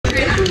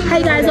Hi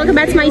guys, welcome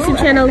back to my YouTube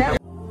channel.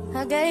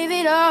 I gave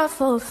it all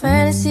for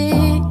fantasy.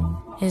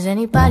 Is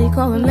anybody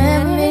gonna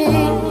remember me?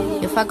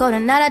 If I go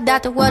tonight, I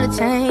doubt the world will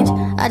change.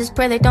 I just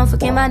pray they don't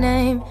forget my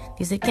name.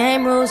 These are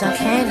game rules I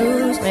can't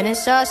lose. When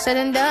it's all said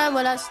and done,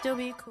 will I still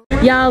be cool?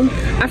 Y'all,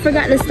 I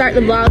forgot to start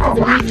the vlog because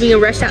of me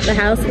being rushed out the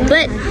house.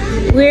 But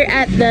we're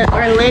at the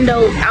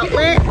Orlando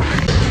outlet.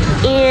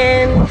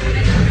 And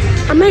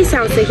I may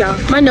sound sick, y'all.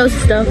 My nose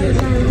is stuffed.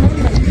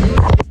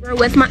 We're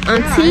with my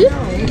auntie,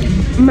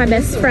 my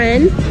best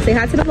friend. Say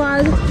hi to the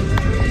vlog.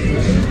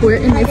 We're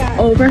in this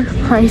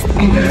overpriced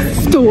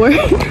store.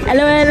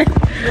 Hello.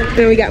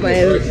 Then we got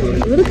my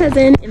little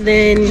cousin, and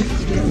then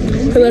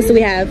who else do we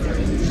have?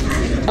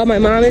 Oh, my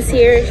mom is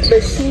here,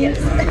 but she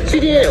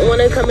didn't want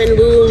to come in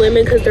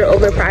Lululemon because they're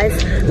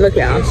overpriced. Look,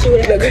 y'all.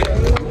 Look.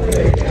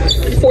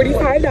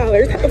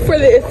 $45 for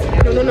this.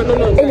 No.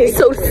 And it's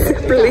so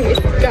silly.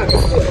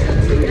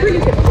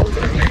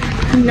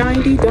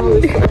 $90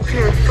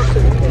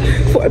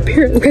 for a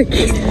pair of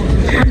cookies.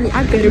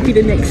 I better be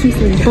the next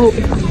Houston boat.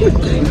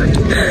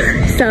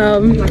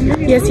 So,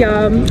 yes,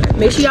 y'all.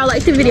 Make sure y'all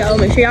like the video.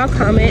 Make sure y'all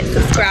comment,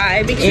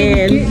 subscribe,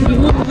 and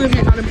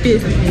Lululemon out of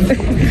business.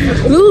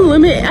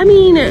 Lululemon. I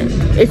mean,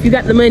 if you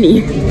got the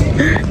money,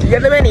 you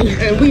got the money,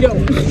 and we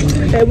don't.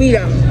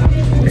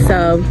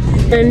 So,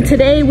 and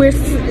today's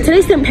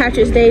St.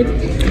 Patrick's Day.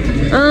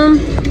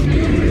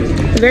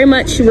 Very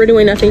much we're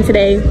doing nothing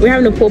today. We're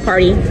having a pool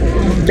party.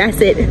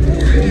 That's it.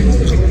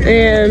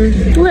 And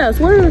what else?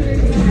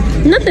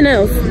 Nothing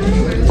else.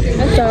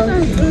 So,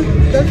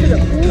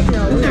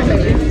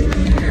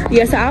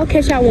 yeah, so I'll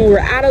catch y'all when we're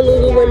out of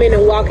Lululemon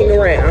and walking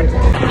around.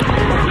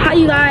 Hi,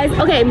 you guys.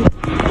 Okay,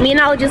 me and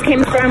Olive just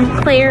came from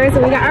Claire's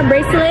and we got our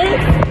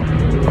bracelets.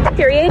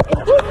 Period.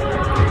 Who's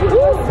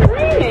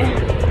screaming?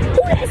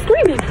 Who is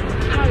screaming?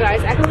 Hi,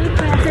 guys. I can leave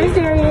Claire's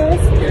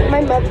Darius,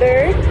 my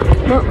mother,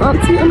 my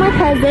auntie, and my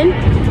cousin.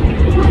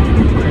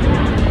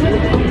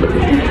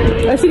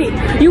 Oh,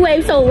 you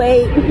wave so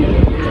late.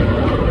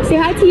 Say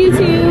hi to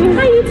YouTube.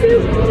 Hi,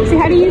 YouTube. Say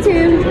hi to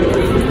YouTube.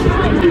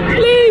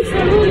 Please.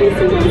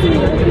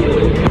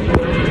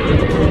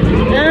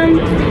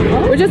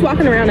 We're just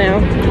walking around now.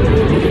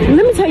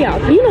 Let me tell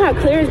y'all, you know how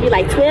Claire's be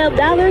like $12?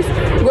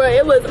 Well,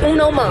 it was $1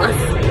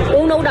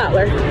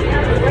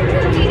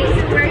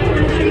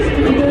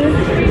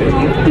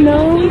 $1.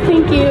 No,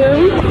 thank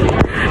you.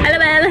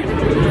 LOL.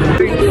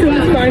 So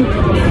much fun.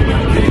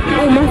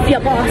 Oh, Mafia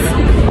boss.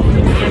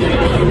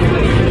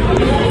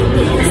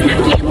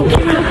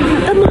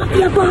 The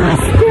Mafia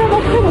boss.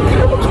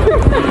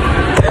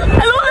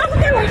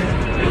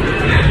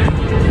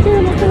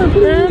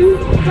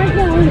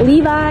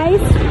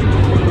 Levi's.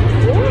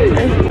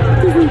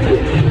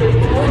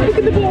 Look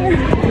at the bar.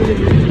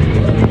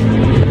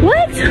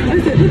 What? I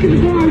said, look at the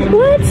bar.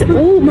 What?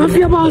 Oh,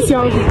 Mafia boss,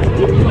 y'all.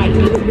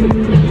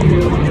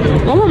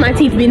 I want my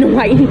teeth being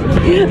white. I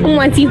want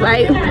my teeth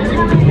white.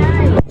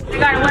 You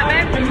got a weapon?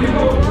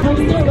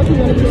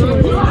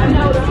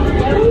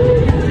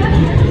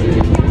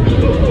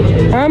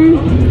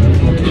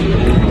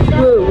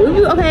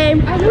 Okay,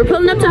 we're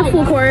pulling up to the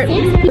food court.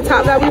 The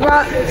top that we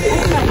bought.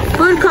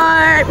 Food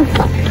cart.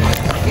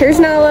 Here's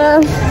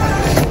Nala.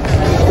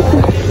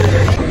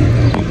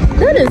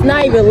 That does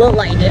not even look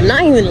like it.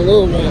 Not even a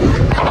little bit.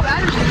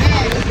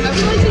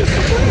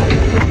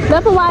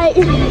 Left a light.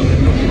 We're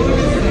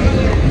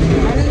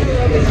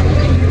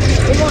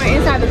going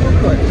inside the food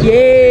court.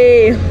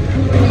 Yay.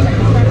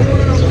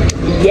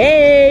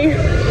 Yay.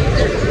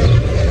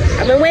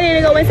 I've been waiting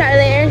to go inside of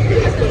there.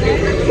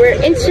 We're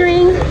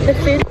entering the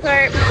food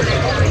court.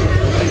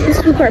 This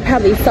food court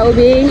probably so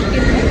big.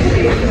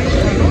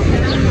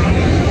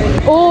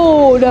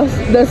 Oh,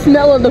 the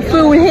smell of the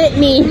food hit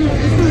me.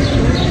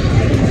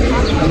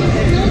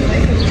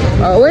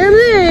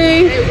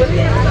 OMG.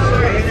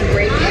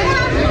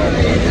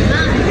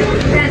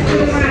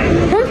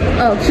 Huh?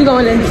 Oh, she's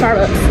going in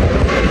Starbucks.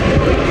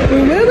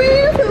 We're moving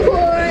in the food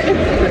court.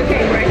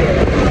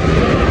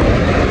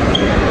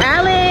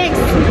 Alex.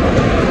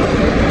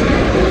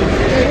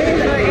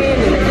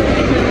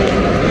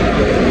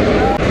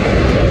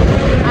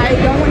 I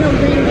don't want no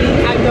green bean.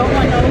 I don't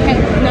want nothing.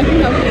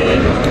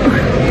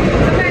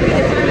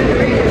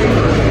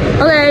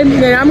 Okay,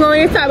 then I'm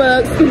going to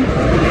Starbucks.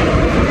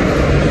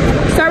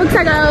 Starbucks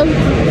I go.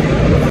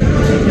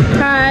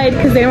 Hide,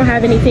 because they don't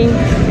have anything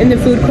in the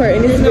food court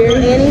and it's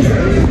weird. Annie's?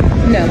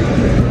 No.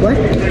 What?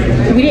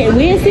 We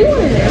didn't see one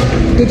in there.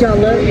 Did y'all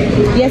look?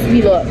 Yes,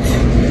 we looked.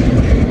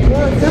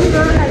 Well, some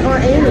girls had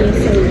on Annie's,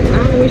 so I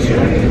don't wish you.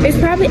 It's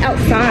probably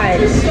outside.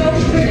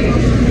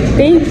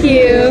 Thank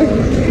you.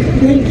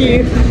 Thank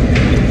you.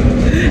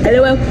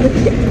 Hello.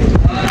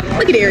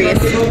 Look at Darius.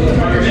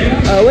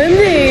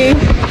 OMG.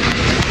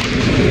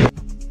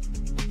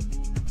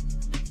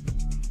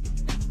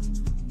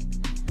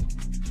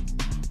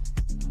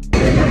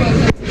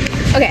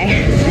 Okay.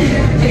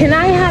 Can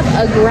I have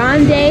a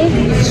grande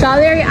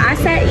strawberry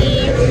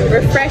acai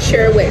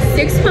refresher with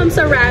 6 pumps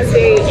of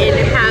raspberry and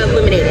have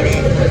lemonade in it?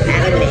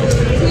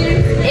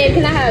 And Okay,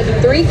 can I have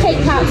 3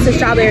 cake pops, the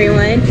strawberry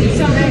one?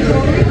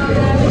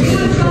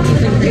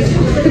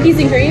 Cookies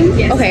and cream?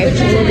 Yes. Okay,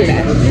 we'll do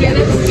that. Yeah.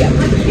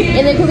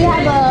 And then can we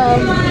have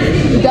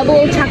a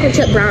double chocolate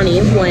chip brownie,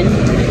 one?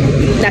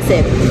 That's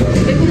it.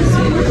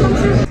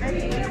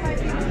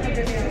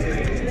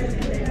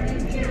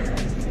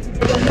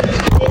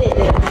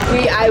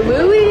 I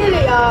really did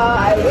it, y'all.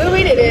 I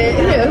really did it.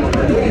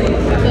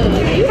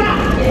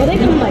 Well, they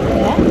come like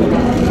that.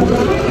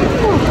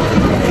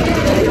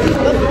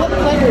 What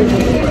flavor is it?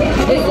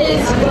 This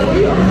is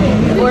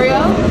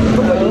Oreo.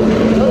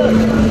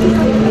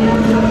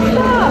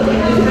 Stop.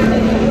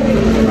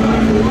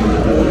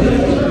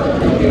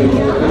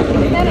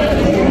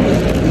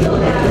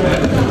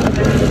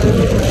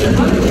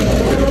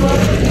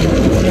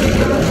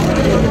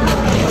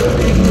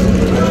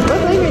 What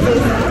flavor is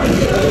this?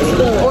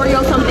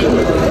 Oreo something.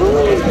 Ooh.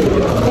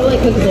 I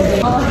like cookies.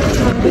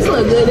 This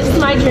looks good. This is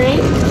my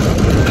drink.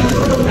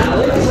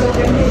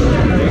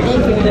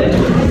 Thank you.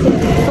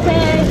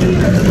 Okay.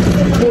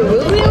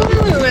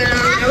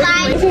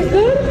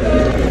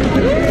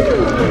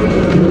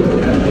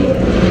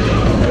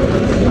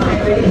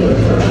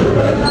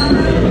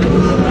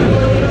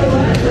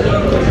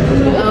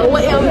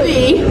 OMG.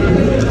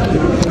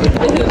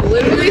 This is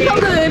literally so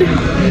good.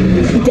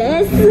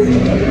 Des.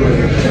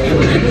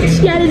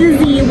 She added a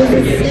Z. It was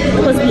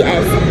supposed to be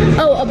S.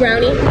 Oh, a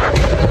brownie.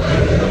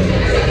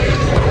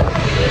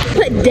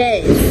 Put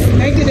Des.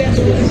 Thank you, Des.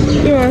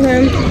 You're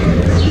welcome.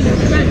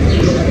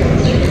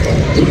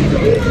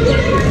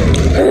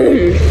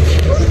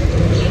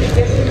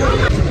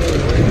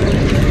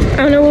 I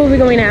don't know where we're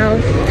going now.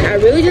 I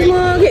really just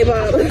want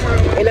K-pop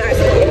and ice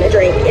cream and a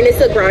drink, and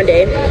it's a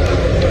grande.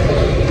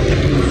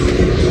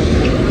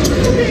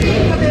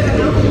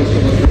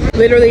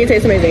 Literally, it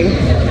tastes amazing.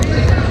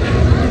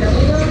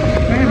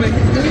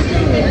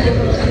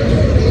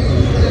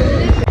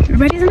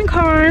 Everybody's in the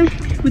car.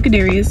 Look at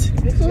Darius.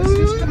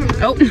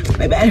 Oh,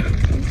 my bad.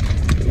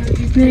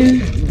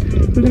 Then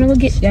we're gonna go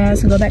get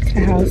gas and go back to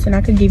the house, and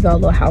I could give y'all a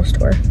little house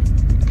tour.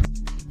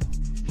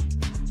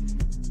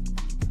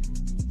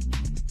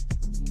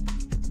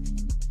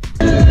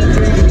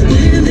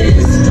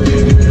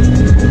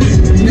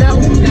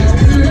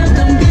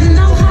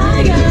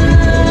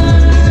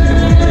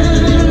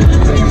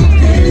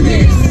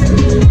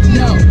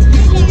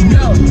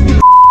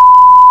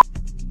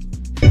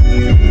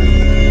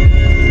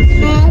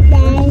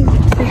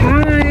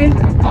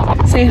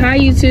 Say hi,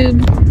 YouTube.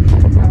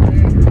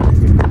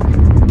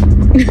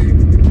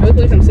 Look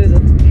like some scissors.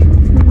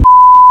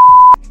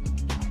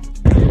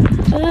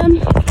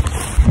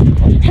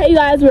 Hey you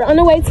guys, we're on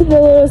the way to the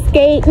little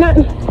skate. Not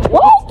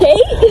what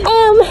skate?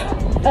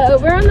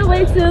 We're on the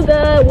way to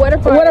the water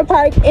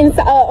park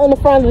inside on the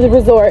front of the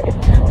resort.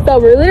 So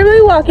we're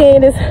literally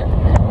walking. There's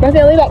my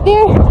family back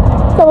there,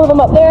 some of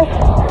them up there,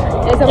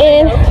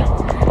 and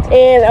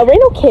a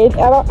random kid.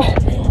 I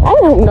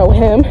don't know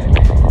him,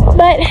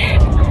 but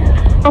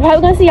I'm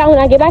probably gonna see y'all when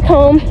I get back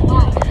home.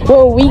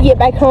 When we get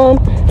back home,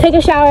 take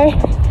a shower,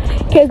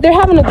 cause they're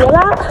having a grill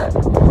out,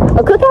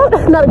 a cookout,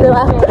 not a grill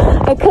out,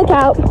 a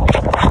cookout,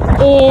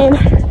 and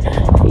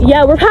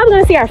yeah, we're probably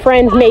gonna see our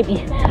friends.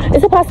 Maybe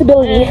it's a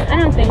possibility. I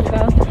don't think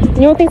so.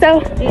 You don't think so?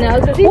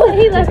 No, cause he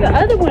left the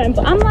other one,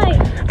 but I'm like,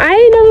 I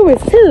didn't know there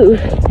was 2.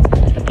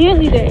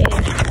 apparently there is.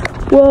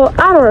 Well,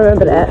 I don't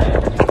remember that.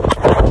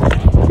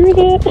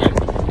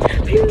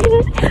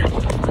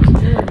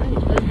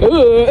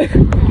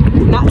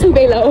 Not too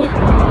below.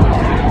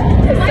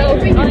 So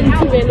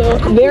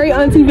very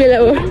on-too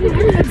below.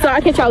 So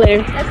I'll catch y'all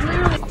later.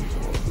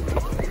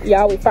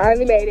 Y'all, we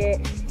finally made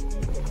it.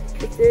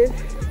 This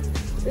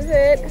is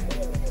it.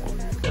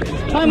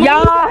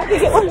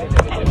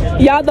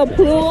 Y'all, the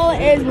pool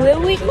is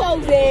literally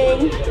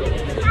closing.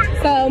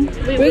 So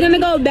we're gonna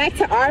go back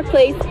to our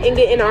place and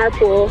get in our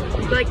pool.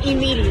 Like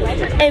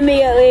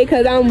immediately,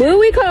 cause I'm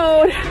really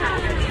cold.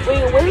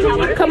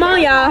 Come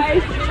on, y'all.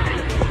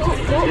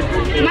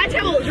 My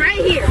towel's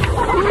right here.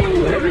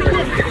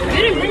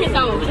 You didn't bring it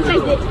though.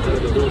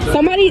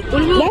 Somebody,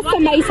 that's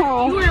somebody's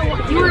towel.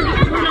 You were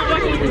not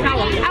walking with the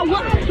towel.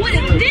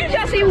 Didn't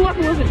y'all see you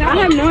walking with the towel?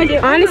 I have no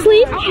idea.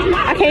 Honestly,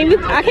 I can't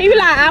even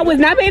lie. I was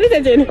not paying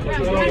attention. I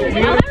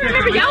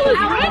remember y'all was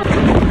right.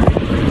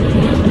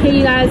 Hey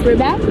you guys, we're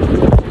back.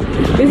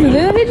 This is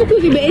Little Hitcher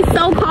Cookie, but it's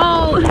so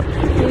cold.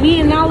 Me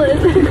and Nala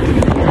is.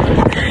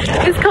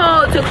 It's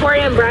cold. To Corey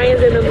and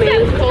Brian's in the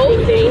main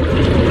cold thing.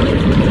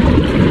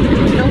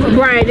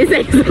 Brian, this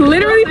is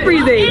literally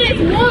freezing. It is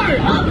warm.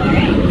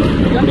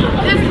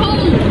 It's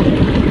cold.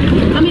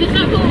 I mean, it's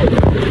not cold.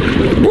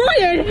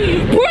 Brian,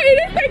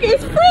 this thing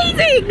is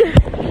freezing.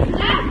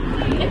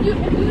 If you go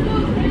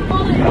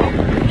fall in here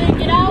and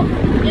get out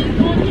and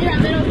go in here, I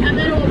bet it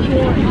will be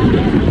warm.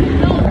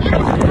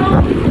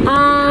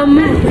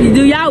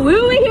 Do y'all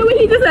really hear what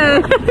he just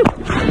said?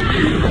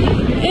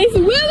 It's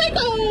really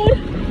cold.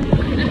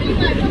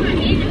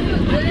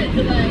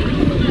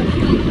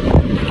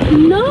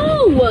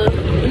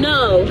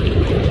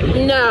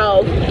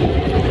 No.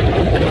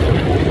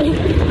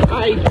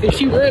 Alright,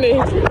 she running.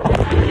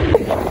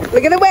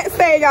 Look at the wet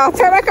sand, y'all.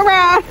 Turn back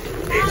around.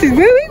 She's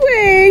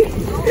moving.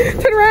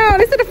 Turn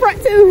around. It's in the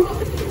front too.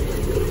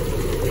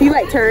 You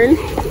like turn.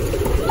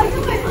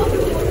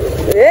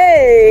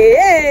 Hey,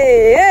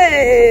 hey,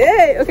 hey,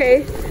 hey.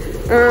 Okay.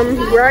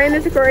 Brian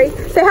and Corey.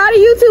 Say hi to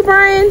YouTube,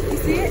 Brian. You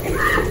see it?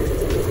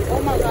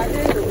 Oh my God.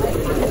 There's a light.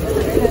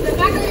 The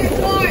back of your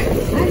shorts.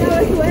 I know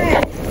it's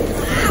wet.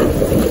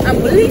 I'm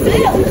really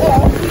good.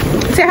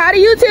 Say hi to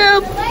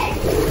YouTube.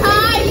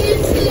 Hi,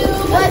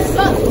 YouTube. What's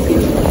up?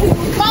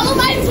 Follow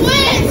my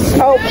Twitch.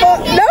 Oh,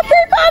 no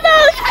free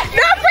promos.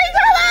 No free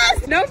promos.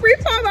 No free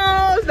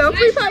promos. No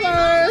free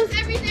promos.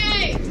 Every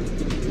day.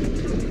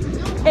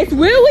 It's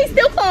Will We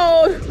Still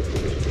Fold.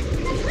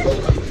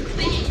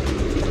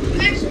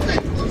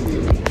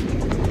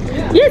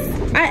 Yes,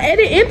 I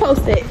edit and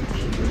post it.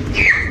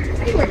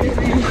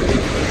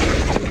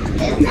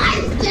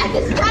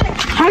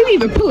 How do you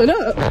even pull it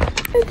up?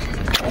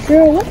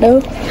 Girl, what the?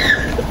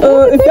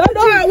 If y'all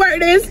know how to work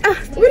this,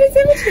 what is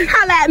it?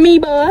 Holla at me,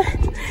 boy.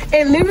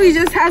 It literally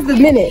just has the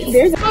minutes.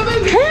 There's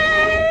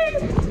hey!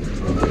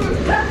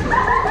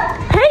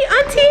 Hey,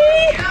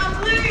 auntie!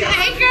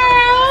 Hey,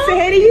 girl. Say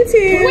hey to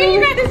YouTube. Where you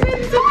got this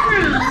business from?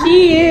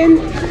 Shein.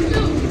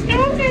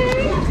 Okay.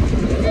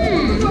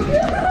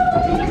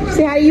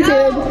 Say hi to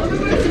YouTube.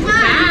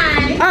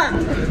 Hi.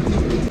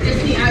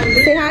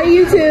 Say hi to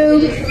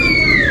YouTube.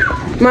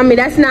 Mommy,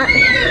 that's not.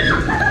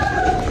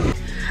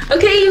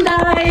 Okay, you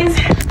guys.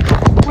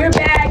 We're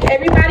back.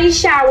 Everybody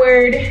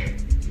showered.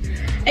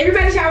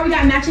 Everybody showered. We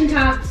got matching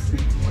tops.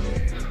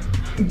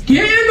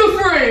 Get in the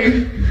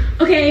frame.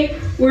 Okay,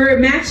 we're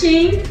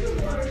matching.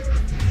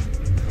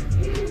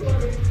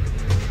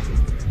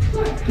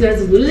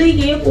 That's really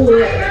good for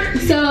it.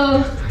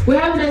 So we're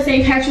having a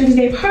St. Patrick's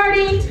Day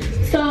party.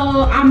 So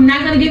I'm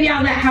not gonna give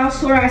y'all that house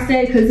tour I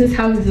said because this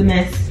house is a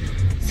mess.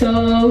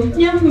 So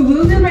yeah, we're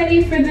moving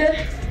ready for the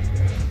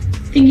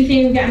thingy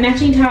thing. We got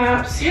matching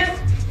tops. Yep.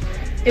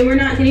 And we're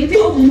not getting.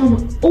 Oh, mama.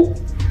 Oh.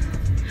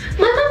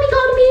 My mommy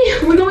called me.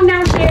 We're going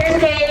downstairs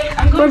today.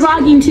 We're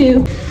vlogging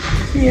too.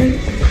 Yeah.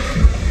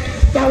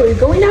 Yeah, we're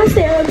going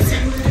downstairs.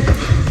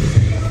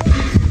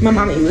 My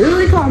mommy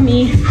literally called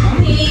me.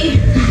 Mommy.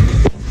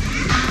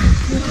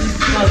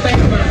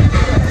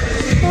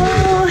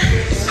 Oh,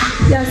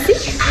 y'all see?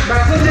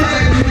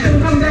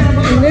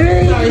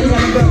 Literally.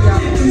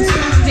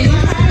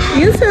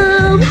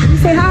 YouTube.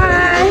 Say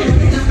hi.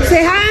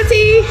 Say hi,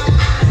 auntie.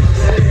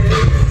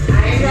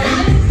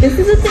 This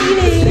is a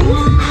thing.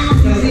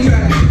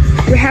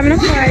 We're having a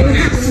party.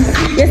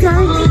 Yes,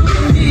 Mom?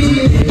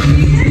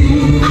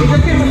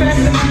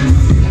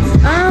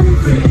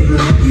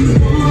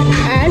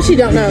 I actually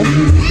don't know.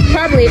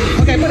 Probably.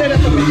 Okay, put it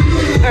up.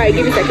 Alright,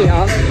 give me a second,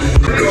 y'all.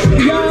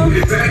 Y'all,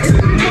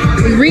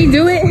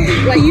 redo it.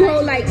 Like, you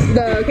hold, like,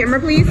 the camera,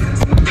 please.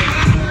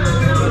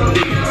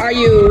 Are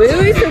you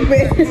really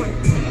stupid?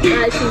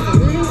 Alright, she's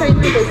really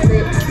crazy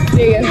stupid.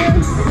 There you go.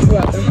 You're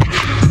welcome.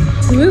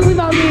 Really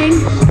vlogging.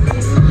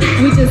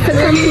 We just took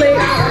some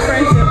flicks.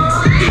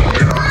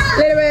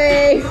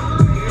 Literally.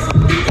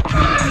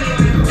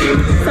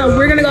 So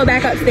we're gonna go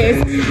back upstairs.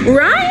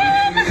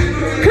 Ryan,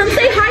 come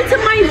say hi to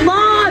my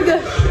vlog.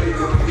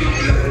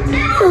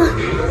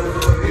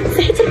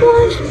 Say hi to the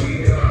vlog.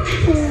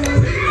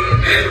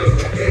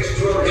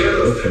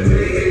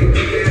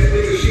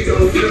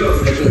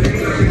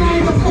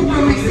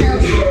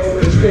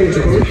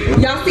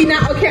 Y'all see now?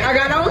 Okay, I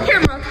got it on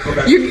camera.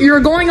 You're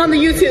going on the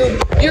YouTube.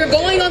 You're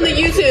going on the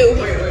YouTube.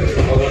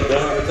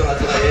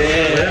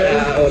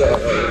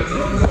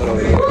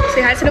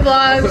 Say hi to the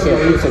vlog.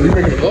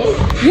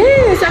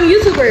 Yes, I'm a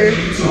YouTuber.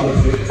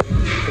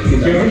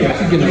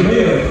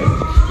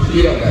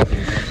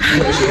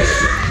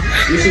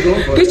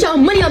 Get your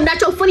money up, not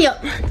your funny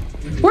up.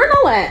 Where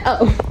Nola at?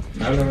 Oh.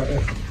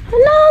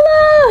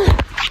 Nola!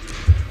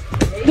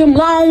 Them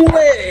long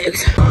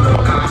legs.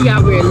 Yeah,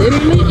 we're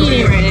literally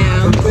eating right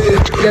now.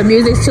 The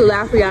music's too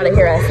loud for y'all to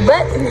hear us.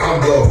 But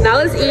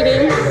Nola's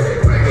eating.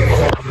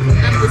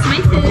 This is my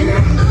food.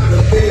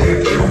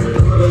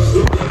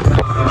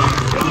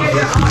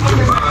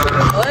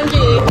 OMG.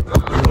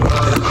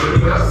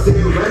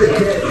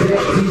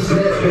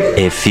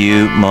 A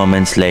few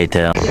moments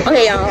later.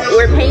 Okay, y'all,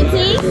 we're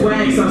painting.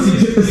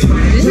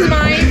 This is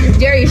mine.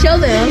 Jerry, show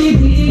them.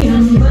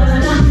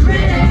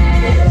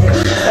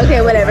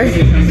 Okay, whatever.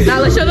 Now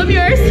let's show them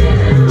yours.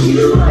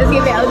 Let's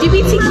give it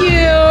LGBTQ.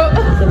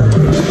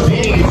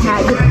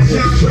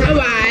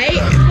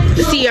 Alright.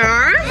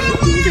 CR.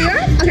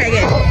 Okay,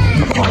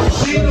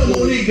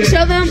 good.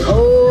 Show them.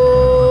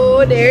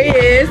 Oh, there it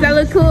is. That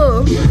looks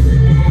cool.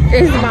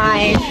 This is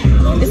mine.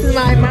 This is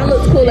mine. Mine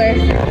looks cooler.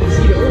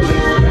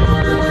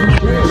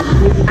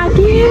 I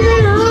give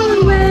it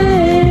all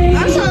away.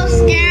 I'm so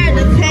scared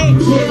to paint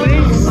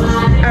this.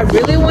 I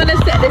really want to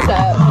set this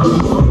up.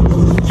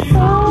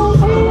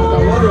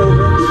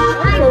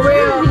 For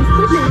real.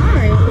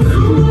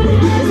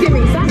 It's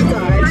giving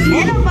sabotage.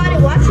 Ain't nobody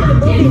watching the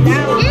movie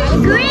now. It's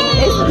green.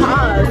 It's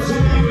paused.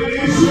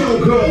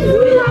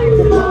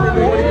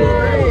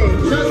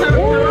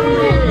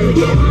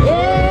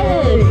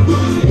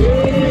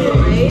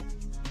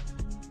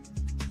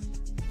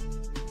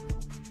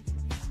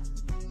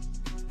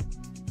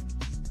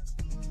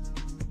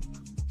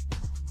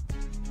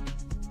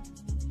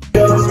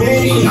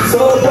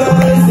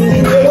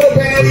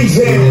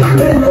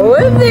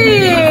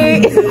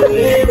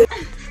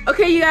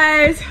 Okay, you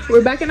guys,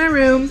 we're back in our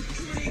room,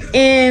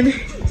 and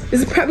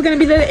this is probably gonna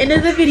be the end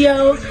of the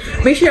video.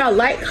 Make sure y'all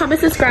like, comment,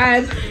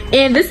 subscribe,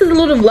 and this is a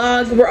little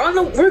vlog.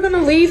 We're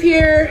gonna leave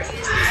here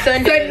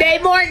Sunday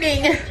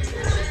morning.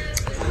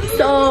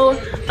 So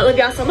I love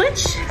y'all so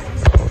much.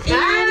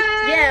 And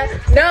yeah,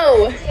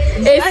 no,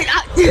 it's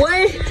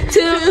 1,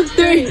 2,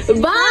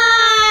 3,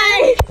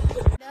 bye.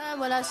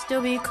 Will I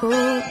still be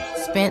cool?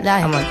 Spent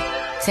like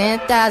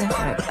 10,000,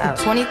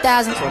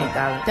 20,000,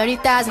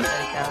 30,000,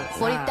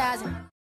 40,000.